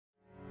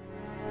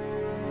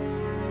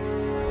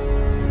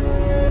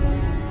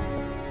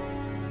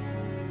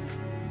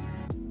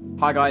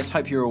Hi guys,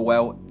 hope you're all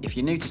well. If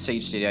you're new to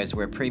Siege Studios,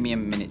 we're a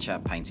premium miniature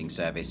painting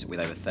service with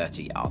over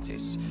 30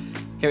 artists.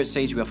 Here at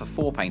Siege we offer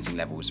 4 painting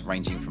levels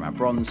ranging from our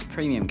bronze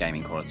premium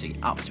gaming quality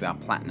up to our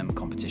platinum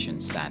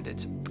competition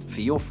standard. For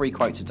your free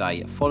quote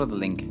today, follow the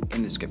link in the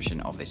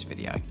description of this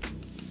video.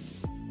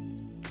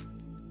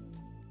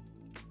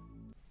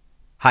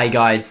 Hey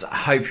guys,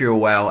 hope you're all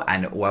well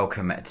and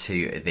welcome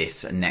to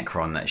this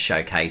Necron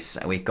showcase.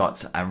 We've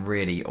got a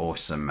really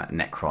awesome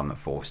Necron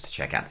force to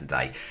check out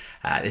today.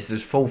 This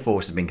is full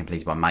force has been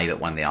completed by May,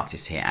 one of the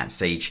artists here at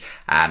Siege.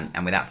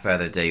 And without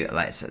further ado,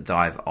 let's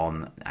dive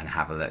on and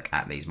have a look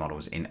at these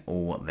models in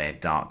all their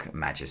dark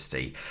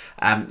majesty.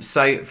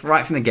 So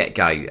right from the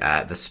get-go,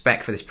 the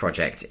spec for this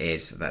project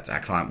is that our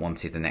client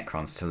wanted the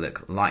Necrons to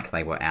look like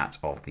they were out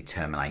of the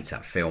Terminator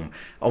film.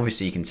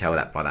 Obviously you can tell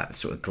that by that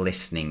sort of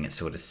glistening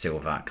sort of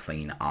silver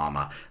clean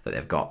armor that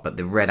they've got, but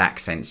the red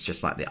accents,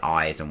 just like the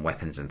eyes and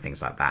weapons and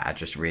things like that, are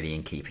just really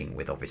in keeping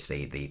with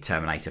obviously the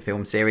Terminator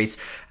film series.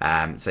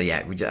 So yeah,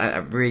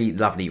 a really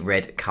lovely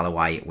red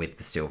colorway with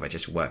the silver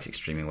just works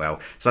extremely well.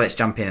 So let's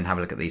jump in and have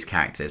a look at these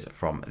characters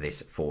from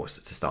this force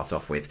to start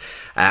off with.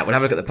 We'll have a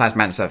look at the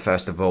Plasmancer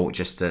first of all,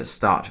 just to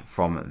start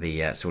from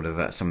the some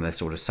of the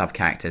sort of sub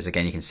characters.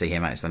 Again, you can see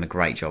him, it's done a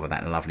great job of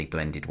that lovely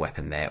blended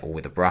weapon there, all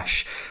with a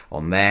brush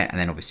on there, and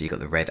then obviously you've got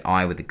the red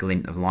eye with the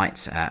glint of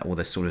light, all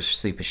the sort of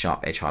super sharp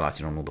edge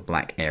highlighting on all the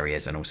black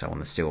areas and also on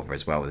the silver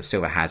as well. The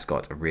silver has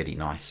got a really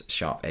nice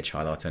sharp edge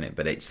highlight on it,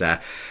 but it's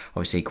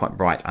obviously quite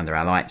bright under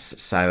our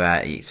lights, so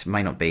it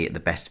may not be the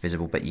best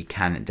visible, but you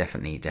can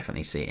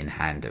definitely see it in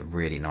hand. A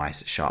really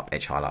nice sharp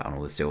edge highlight on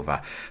all the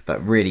silver,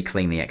 but really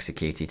cleanly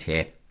executed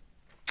here.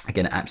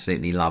 Again,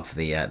 absolutely love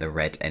the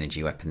red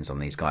energy weapons on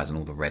these guys and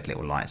all the red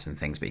little lights and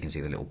things, but you can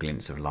see the little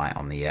glints of light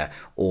on the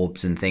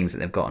orbs and things that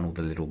they've got and all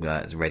the little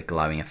red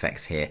glowing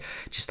effects here.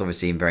 Just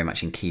obviously very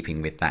much in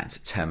keeping with that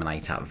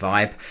Terminator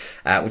vibe.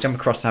 We'll jump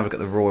across and have a look at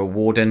the Royal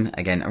Warden.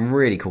 Again, a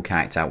really cool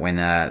character. When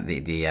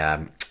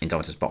the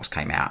Indomitus box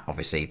came out,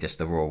 obviously just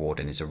the Royal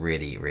Warden is a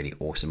really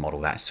awesome model.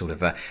 That's sort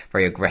of a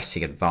very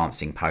aggressive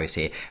advancing pose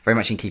here, very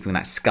much in keeping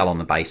with that skull on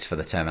the base for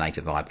the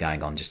Terminator vibe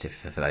going on, just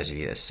for those of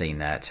you that have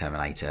seen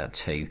Terminator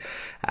 2.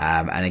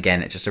 And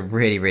again, it's just a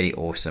really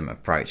awesome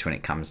approach when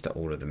it comes to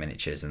all of the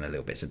miniatures and the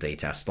little bits of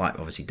detail. Slight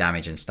obviously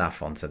damage and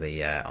stuff onto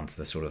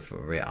the sort of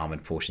rear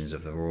armoured portions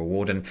of the Royal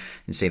Warden. You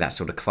can see that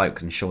sort of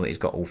cloak and shawl that he's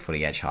got all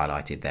fully edge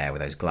highlighted there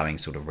with those glowing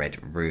sort of red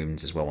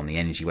runes as well on the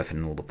energy weapon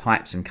and all the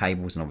pipes and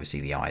cables, and obviously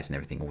the eyes and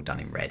everything all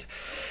done in red.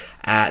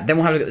 Then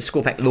we'll have a look at the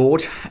Skorpekh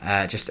Lord.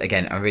 Just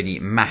again a really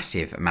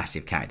massive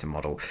character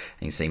model.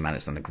 You can see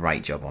Manet's done a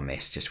great job on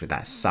this, just with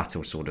that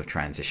subtle sort of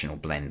transitional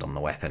blend on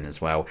the weapon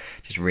as well.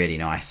 Just really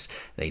nice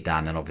that he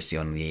done, and obviously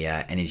on the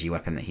energy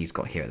weapon that he's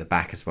got here at the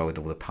back as well, with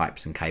all the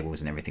pipes and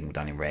cables and everything all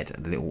done in red.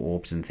 The little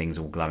orbs and things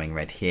all glowing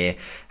red here,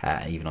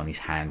 even on his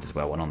hand as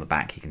well. And on the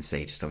back you can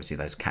see just obviously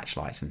those catch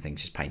lights and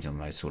things just painted on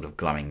those sort of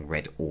glowing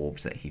red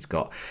orbs that he's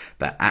got.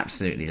 But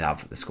absolutely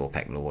love the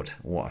Skorpekh Lord.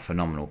 What a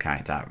phenomenal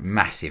character.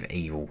 Massive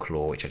evil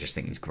claw, which I just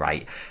think is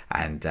great,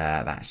 and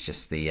that's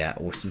just the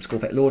awesome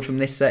Skorpekh Lord from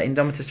this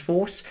Indomitus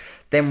force.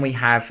 Then we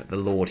have the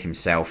Lord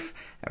himself.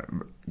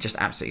 Just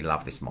absolutely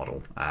love this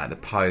model. The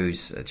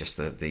pose, just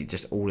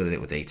all of the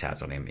little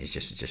details on him is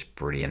just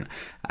brilliant.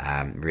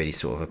 Really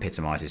sort of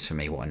epitomises for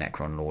me what a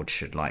Necron Lord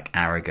should like: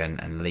 arrogant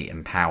and elite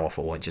and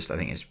powerful. I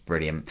think it's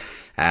brilliant.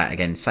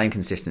 Again, same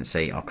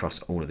consistency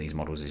across all of these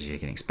models as you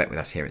can expect with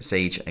us here at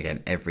Siege.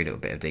 Again, every little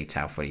bit of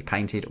detail fully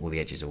painted, all the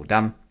edges all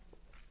done.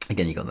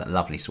 Again, you've got that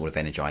lovely sort of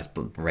energised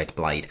red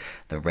blade,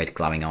 the red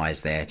glowing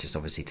eyes there, just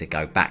obviously to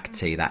go back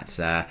to that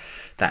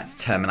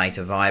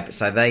Terminator vibe.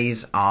 So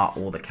these are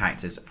all the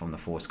characters from the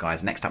Force,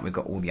 guys. Next up, we've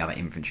got all the other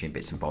infantry and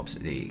bits and bobs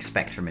that you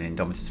expect from an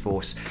Indomitus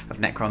force of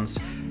Necrons.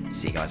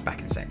 See you guys back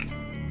in a sec.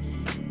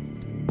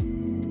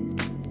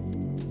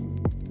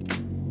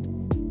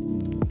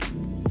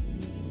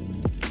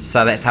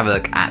 So let's have a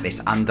look at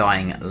this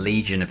Undying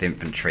Legion of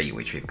Infantry,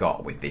 which we've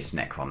got with this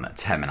Necron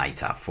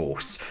Terminator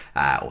force,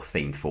 or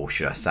themed force,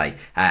 should I say.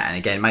 And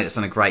again, Mate's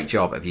done a great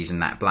job of using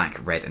that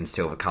black, red and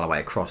silver colourway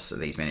across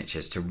these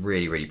miniatures to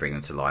really bring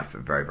them to life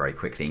very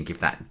quickly and give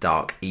that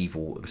dark,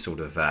 evil sort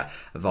of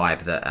vibe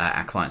that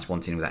our clients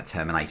wanting with that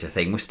Terminator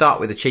thing. We'll start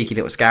with the cheeky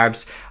little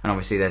scarabs, and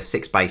obviously there's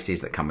 6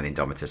 bases that come with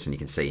Indomitus, and you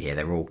can see here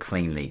they're all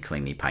cleanly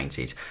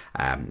painted.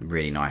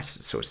 Really nice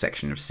sort of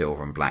section of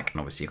silver and black, and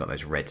obviously you've got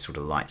those red sort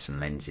of lights and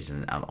lenses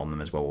and on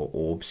them as well, or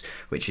orbs,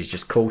 which is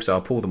just cool. So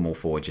I'll pull them all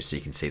forward just so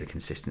you can see the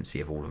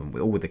consistency of all of them,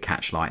 with all with the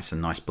catch lights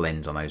and nice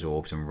blends on those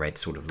orbs and red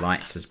sort of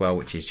lights as well,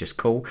 which is just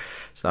cool.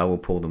 So I will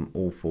pull them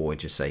all forward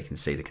just so you can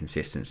see the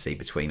consistency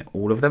between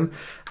all of them,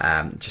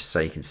 just so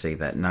you can see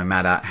that no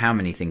matter how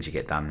many things you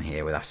get done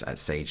here with us at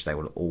Siege, they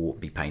will all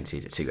be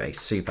painted to a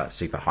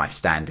super high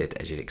standard,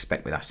 as you'd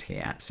expect with us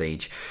here at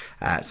Siege.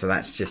 So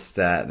that's just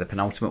the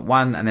penultimate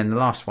one, and then the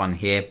last one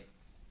here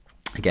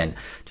Again,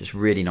 just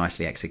really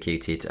nicely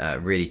executed,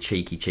 really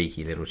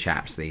cheeky little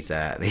chaps, these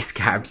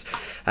scabs.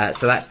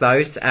 So that's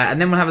those. And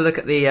then we'll have a look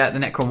at the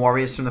Necron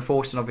Warriors from the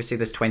Force, and obviously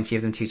there's 20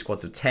 of them, 2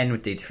 squads of 10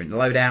 with different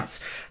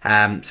loadouts.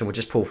 So we'll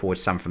just pull forward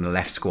some from the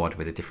left squad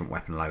with a different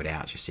weapon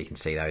loadout, just so you can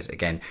see those.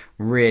 Again,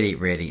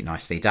 really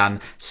nicely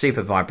done.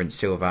 Super vibrant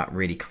silver,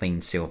 really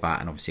clean silver,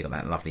 and obviously got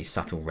that lovely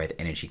subtle red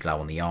energy glow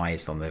on the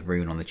eyes, on the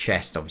rune on the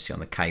chest, obviously on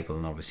the cable,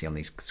 and obviously on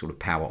these sort of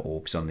power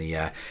orbs on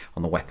the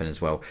weapon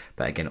as well.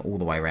 But again, all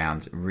the way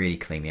around, really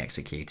cleanly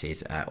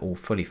executed, all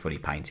fully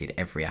painted,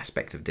 every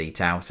aspect of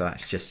detail. So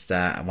that's just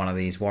one of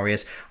these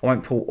warriors. I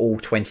won't pull all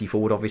 20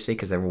 forward obviously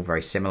because they're all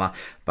very similar,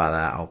 but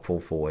I'll pull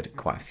forward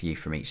quite a few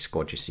from each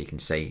squad just so you can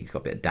see. He's got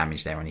a bit of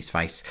damage there on his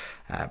face,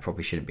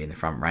 probably shouldn't be in the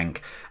front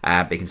rank,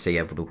 but you can see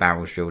the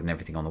barrels drilled and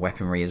everything on the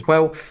weaponry as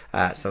well.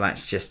 So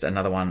that's just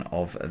another one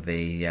of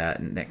the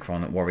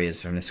Necron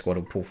Warriors from this squad.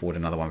 I'll pull forward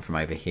another one from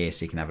over here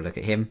so you can have a look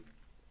at him.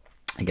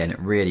 Again,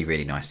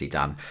 really nicely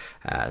done.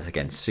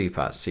 Again,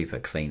 super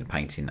clean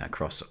painting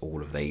across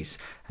all of these.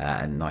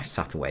 A nice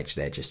subtle edge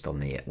there just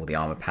on all the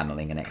armor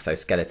paneling and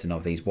exoskeleton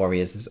of these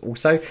warriors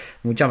also. And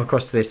we'll jump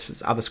across to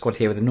this other squad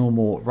here with the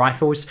normal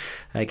rifles.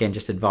 Again,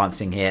 just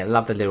advancing here.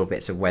 Love the little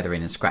bits of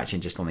weathering and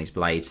scratching just on these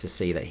blades to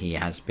see that he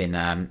has been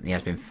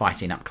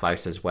fighting up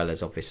close as well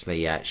as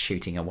obviously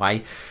shooting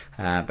away.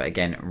 But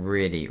again,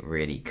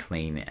 really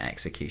clean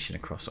execution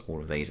across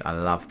all of these. I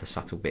love the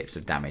subtle bits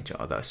of damage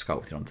that are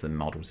sculpted onto the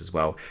models as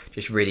well.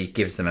 Just really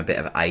gives them a bit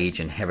of age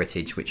and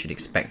heritage, which you'd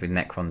expect with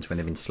Necrons when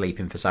they've been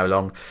sleeping for so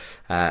long.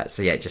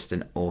 So yeah, just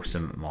an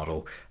awesome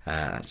model.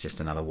 That's just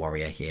another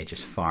warrior here,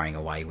 just firing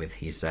away with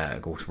his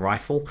Gauss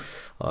rifle.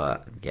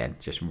 Again,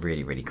 just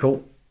really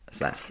cool.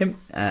 So that's him,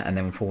 and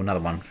then we'll pull another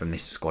one from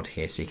this squad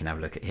here so you can have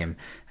a look at him.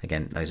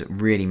 Again, those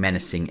really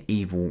menacing,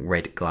 evil,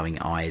 red glowing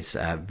eyes,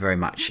 very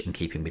much in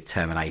keeping with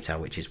Terminator,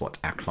 which is what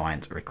our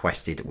client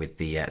requested with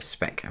the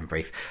spec and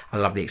brief. I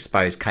love the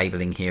exposed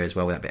cabling here as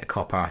well with that bit of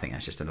copper. I think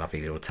that's just a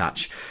lovely little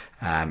touch.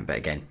 But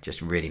again,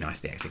 just really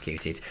nicely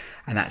executed.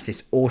 And that's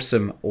this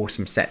awesome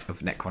set of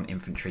Necron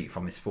infantry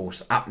from this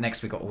Force. Up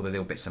next, we've got all the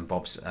little bits and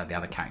bobs, the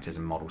other characters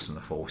and models from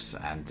the Force,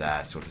 and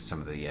sort of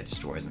some of the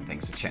destroyers and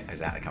things. So check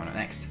those out, they're coming up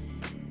next.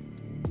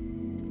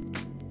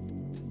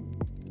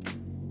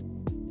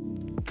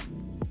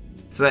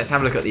 So let's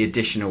have a look at the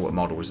additional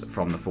models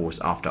from the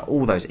Force after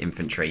all those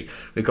infantry.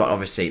 We've got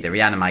obviously the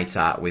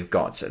Reanimator, we've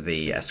got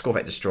the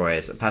Skorpekh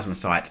Destroyers,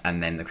 Plasmacyte,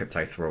 and then the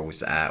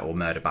Cryptothralls, or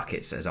Murder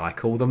Buckets as I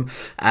call them.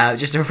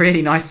 Just a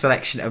really nice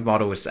selection of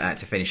models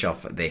to finish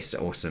off this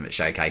awesome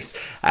showcase.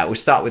 We'll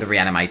start with the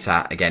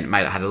Reanimator. Again,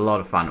 had a lot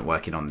of fun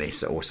working on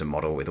this awesome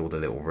model with all the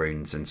little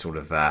runes and sort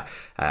of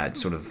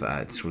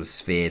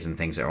spheres and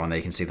things that are on there.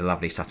 You can see the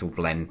lovely subtle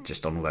blend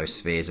just on all those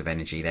spheres of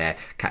energy there,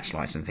 catch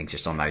lights and things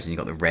just on those, and you've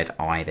got the red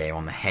eye there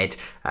on the head,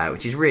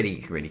 which is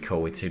really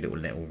cool with two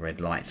little red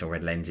lights or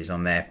red lenses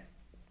on there.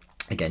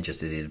 Again,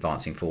 just as he's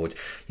advancing forward,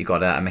 you've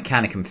got a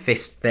Mechanicum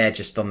fist there,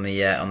 just on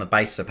the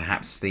base. So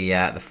perhaps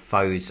the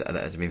foes that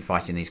have been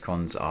fighting these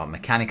crons are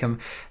Mechanicum.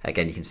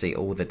 Again, you can see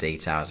all the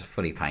details are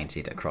fully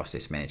painted across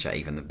this miniature.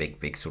 Even the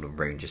big sort of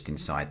rune just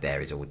inside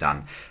there is all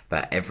done.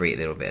 But every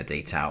little bit of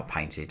detail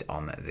painted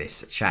on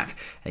this chap.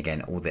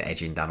 Again, all the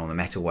edging done on the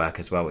metalwork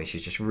as well, which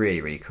is just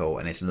really cool.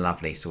 And it's a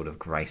lovely sort of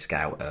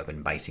grayscale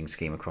urban basing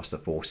scheme across the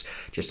Force.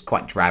 Just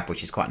quite drab,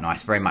 which is quite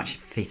nice. Very much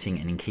fitting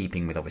and in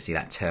keeping with obviously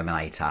that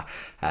Terminator.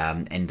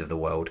 End of the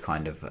world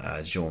kind of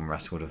genre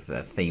sort of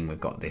theme we've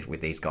got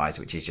with these guys,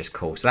 which is just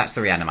cool. So that's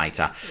the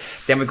Reanimator.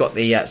 Then we've got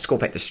the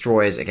Skorpekh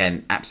Destroyers.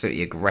 Again,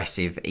 absolutely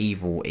aggressive,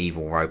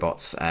 evil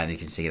robots, and you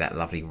can see that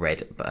lovely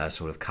red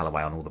sort of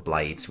colorway on all the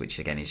blades, which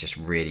again is just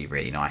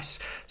really nice.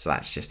 So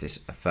that's just this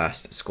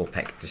first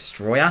Skorpekh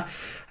Destroyer.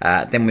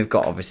 Then we've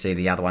got obviously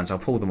the other ones. I'll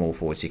pull them all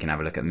forward so you can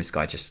have a look at them. This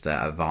guy just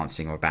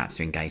advancing or about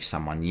to engage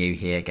someone new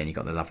here. Again, you've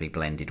got the lovely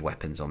blended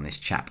weapons on this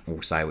chap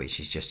also,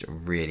 which is just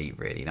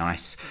really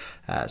nice.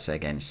 So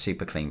again,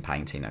 super clean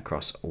painting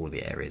across all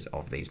the areas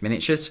of these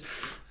miniatures.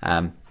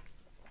 And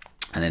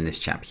then this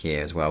chap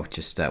here as well,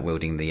 just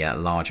wielding the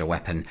larger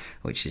weapon,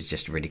 which is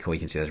just really cool. You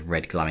can see those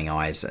red glowing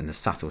eyes and the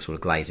subtle sort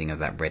of glazing of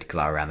that red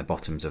glow around the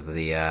bottoms of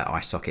the eye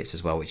sockets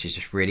as well, which is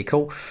just really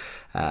cool.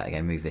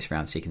 Again, move this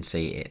around so you can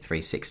see it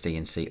 360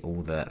 and see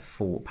all the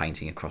full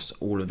painting across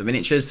all of the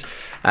miniatures.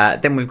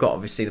 Then we've got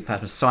obviously the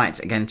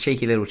Plasmacyte. Again,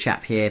 cheeky little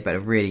chap here, but a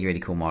really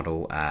cool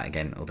model.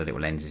 Again, all the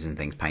little lenses and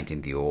things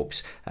painting the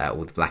orbs,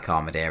 all the black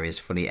armoured areas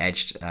fully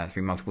edged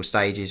through multiple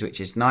stages, which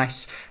is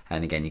nice.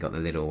 And again, you've got the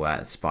little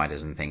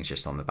spiders and things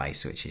just on the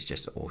base, which is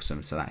just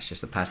awesome. So that's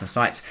just the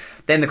Plasmacyte.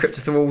 Then the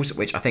Cryptothralls,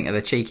 which I think are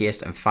the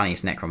cheekiest and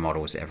funniest Necron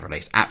models ever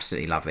released.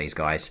 Absolutely love these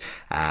guys.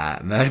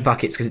 Murder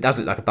Buckets, because it does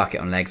look like a bucket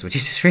on legs, which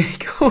is just really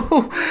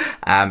cool.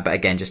 But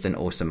again, just an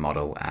awesome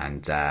model.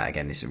 And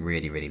again, this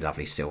really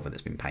lovely silver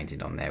that's been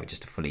painted on there, with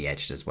just fully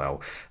edged as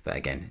well. But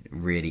again,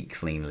 really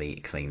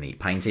cleanly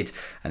painted.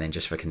 And then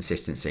just for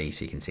consistency,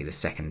 so you can see the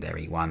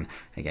secondary one.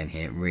 Again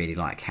here, really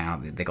like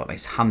how they got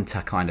this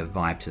hunter kind of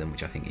vibe to them,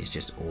 which I think is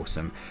just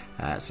awesome.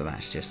 So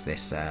that's just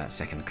this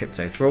second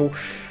Cryptothrall.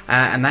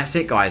 And that's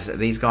it, guys.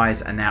 These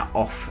guys are now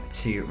off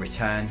to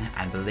return,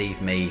 and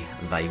believe me,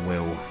 they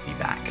will be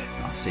back.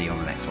 I'll see you on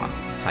the next one.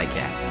 Take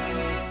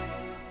care.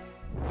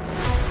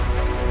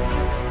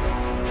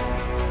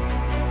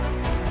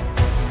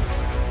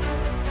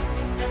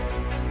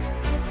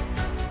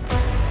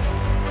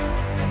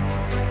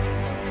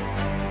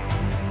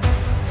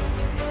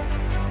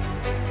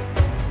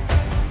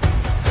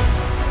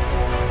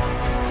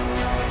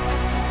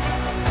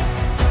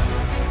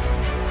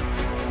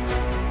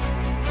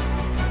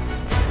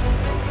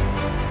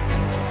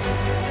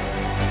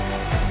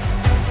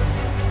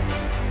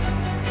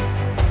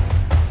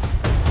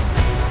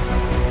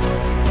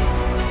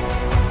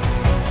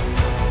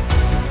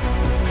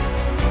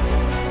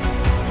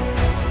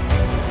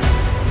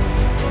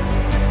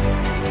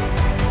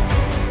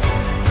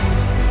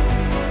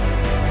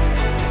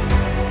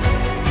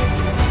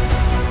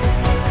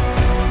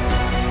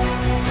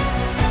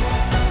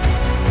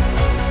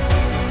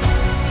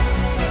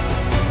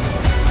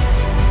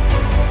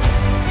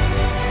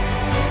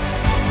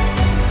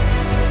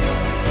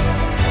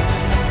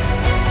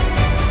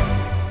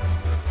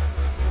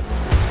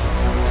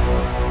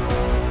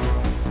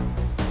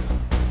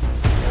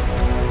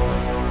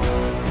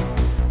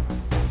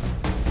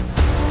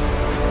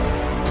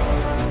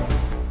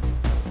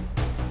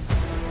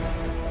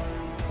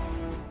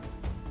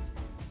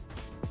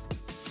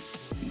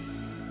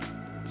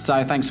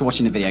 So thanks for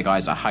watching the video,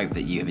 guys. I hope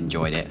that you have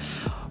enjoyed it.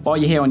 While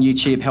you're here on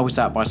YouTube, help us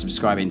out by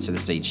subscribing to the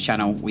Siege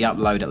channel. We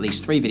upload at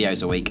least 3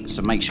 videos a week,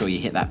 so make sure you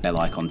hit that bell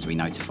icon to be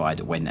notified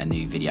when a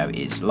new video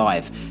is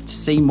live. To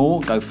see more,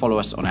 go follow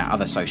us on our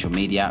other social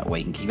media, where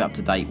you can keep up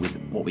to date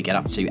with what we get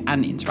up to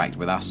and interact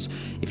with us.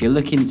 If you're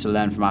looking to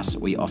learn from us,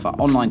 we offer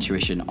online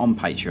tuition on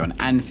Patreon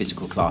and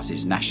physical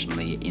classes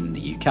nationally in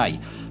the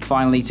UK.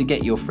 Finally, to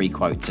get your free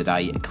quote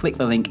today, click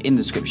the link in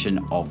the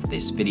description of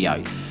this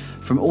video.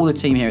 From all the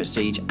team here at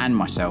Siege and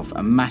myself,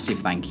 a massive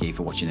thank you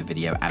for watching the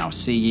video, and I'll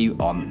see you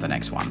on the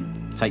next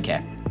one. Take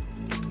care.